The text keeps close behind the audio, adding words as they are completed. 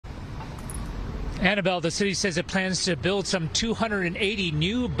Annabelle, the city says it plans to build some 280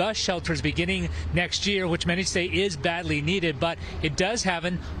 new bus shelters beginning next year, which many say is badly needed, but it does have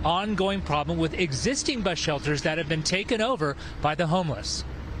an ongoing problem with existing bus shelters that have been taken over by the homeless.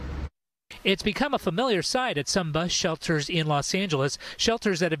 It's become a familiar sight at some bus shelters in Los Angeles,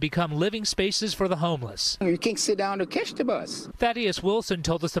 shelters that have become living spaces for the homeless. You can't sit down to catch the bus. Thaddeus Wilson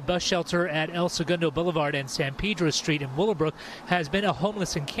told us the bus shelter at El Segundo Boulevard and San Pedro Street in Willowbrook has been a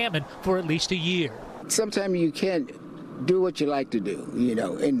homeless encampment for at least a year. Sometimes you can't do what you like to do,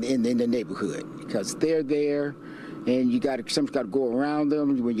 in the neighborhood, because they're there, and someone's got to go around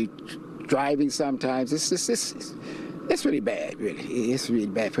them when you're driving. Sometimes it's really bad, really. It's really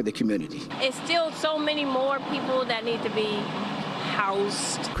bad for the community. It's still so many more people that need to be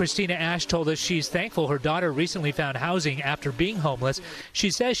housed. Christina Ash told us she's thankful her daughter recently found housing after being homeless. She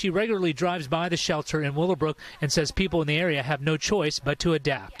says she regularly drives by the shelter in Willowbrook and says people in the area have no choice but to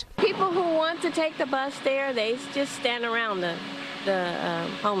adapt. People who want to take the bus there, they just stand around the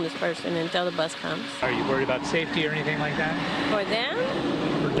homeless person until the bus comes. Are you worried about safety or anything like that? For them?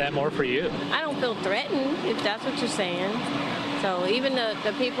 For them or for you? I don't feel threatened, if that's what you're saying. So even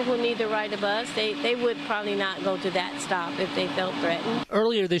the people who need to ride the bus, they would probably not go to that stop if they felt threatened.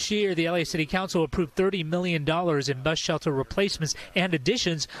 Earlier this year, the LA City Council approved $30 million in bus shelter replacements and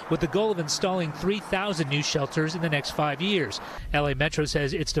additions with the goal of installing 3,000 new shelters in the next 5 years. LA Metro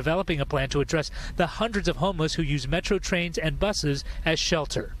says it's developing a plan to address the hundreds of homeless who use metro trains and buses as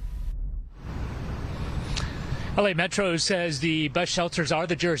shelter. LA Metro says the bus shelters are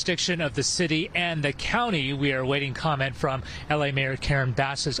the jurisdiction of the city and the county. We are awaiting comment from LA Mayor Karen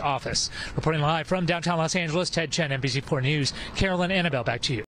Bass's office. Reporting live from downtown Los Angeles, Chen, NBC4 News. Carolyn, Annabelle, back to you.